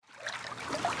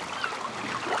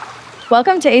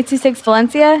Welcome to 826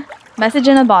 Valencia, message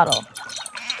in a bottle.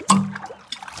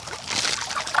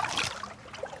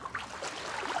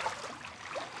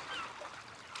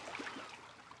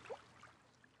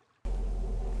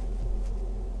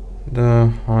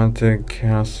 The Haunted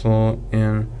Castle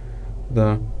in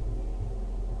the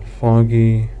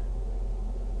Foggy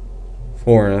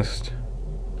Forest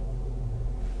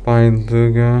by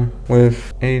Luga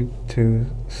with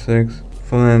 826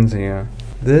 Valencia.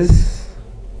 This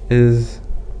is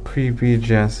Creepy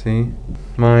Jesse.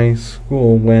 My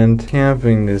school went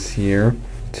camping this year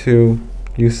to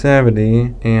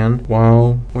Yosemite, and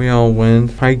while we all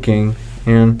went hiking,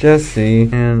 and Jesse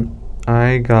and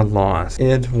I got lost.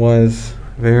 It was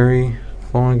very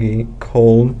foggy,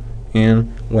 cold,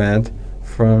 and wet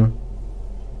from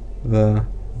the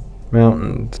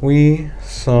mountains. We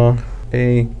saw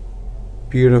a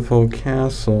beautiful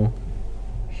castle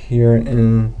here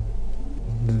in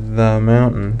the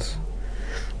mountains.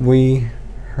 We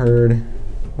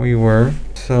were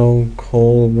so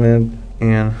cold, wet,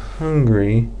 and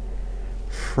hungry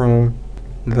from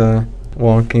the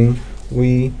walking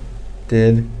we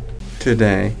did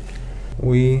today.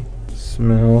 We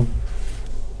smell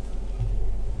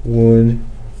wood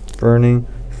burning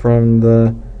from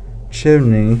the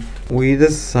chimney. We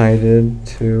decided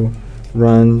to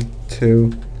run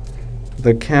to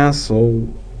the castle.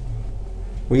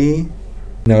 We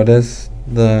noticed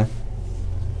the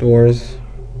doors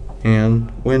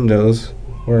and windows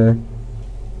were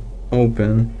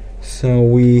open, so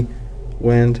we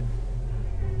went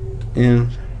in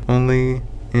only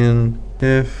in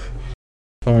if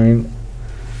find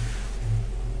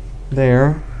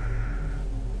there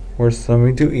was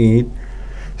something to eat,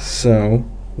 so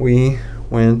we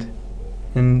went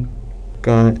and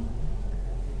got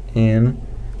in.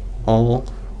 All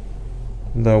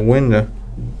the window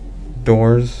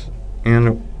doors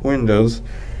and windows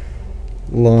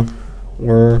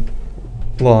were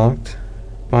locked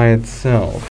by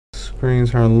itself.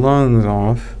 Screams our lungs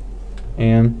off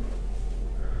and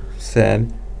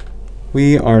said,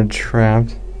 "We are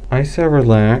trapped." I said,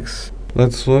 "Relax,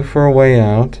 let's look for a way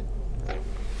out."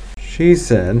 She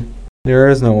said, "There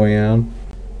is no way out."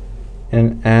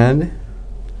 And Ed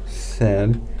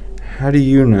said, "How do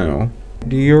you know?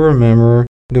 Do you remember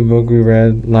the book we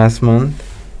read last month?"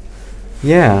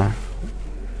 "Yeah,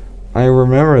 I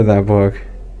remember that book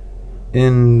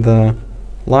in the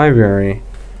library,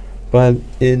 but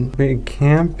it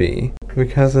can't be,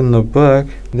 because in the book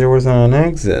there was an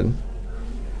exit."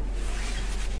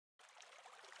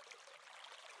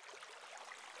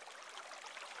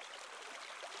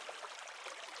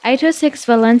 826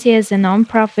 Valencia is a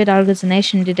non-profit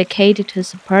organization dedicated to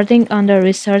supporting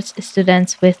under-researched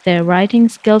students with their writing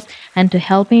skills and to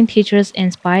helping teachers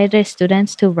inspire their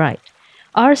students to write.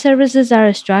 Our services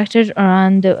are structured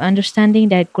around the understanding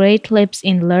that great leaps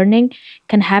in learning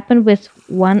can happen with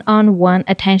one-on-one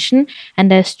attention,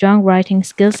 and that strong writing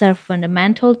skills are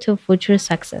fundamental to future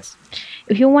success.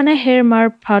 If you want to hear more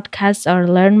podcasts or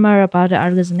learn more about the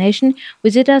organization,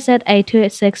 visit us at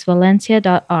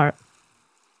 826valencia.org.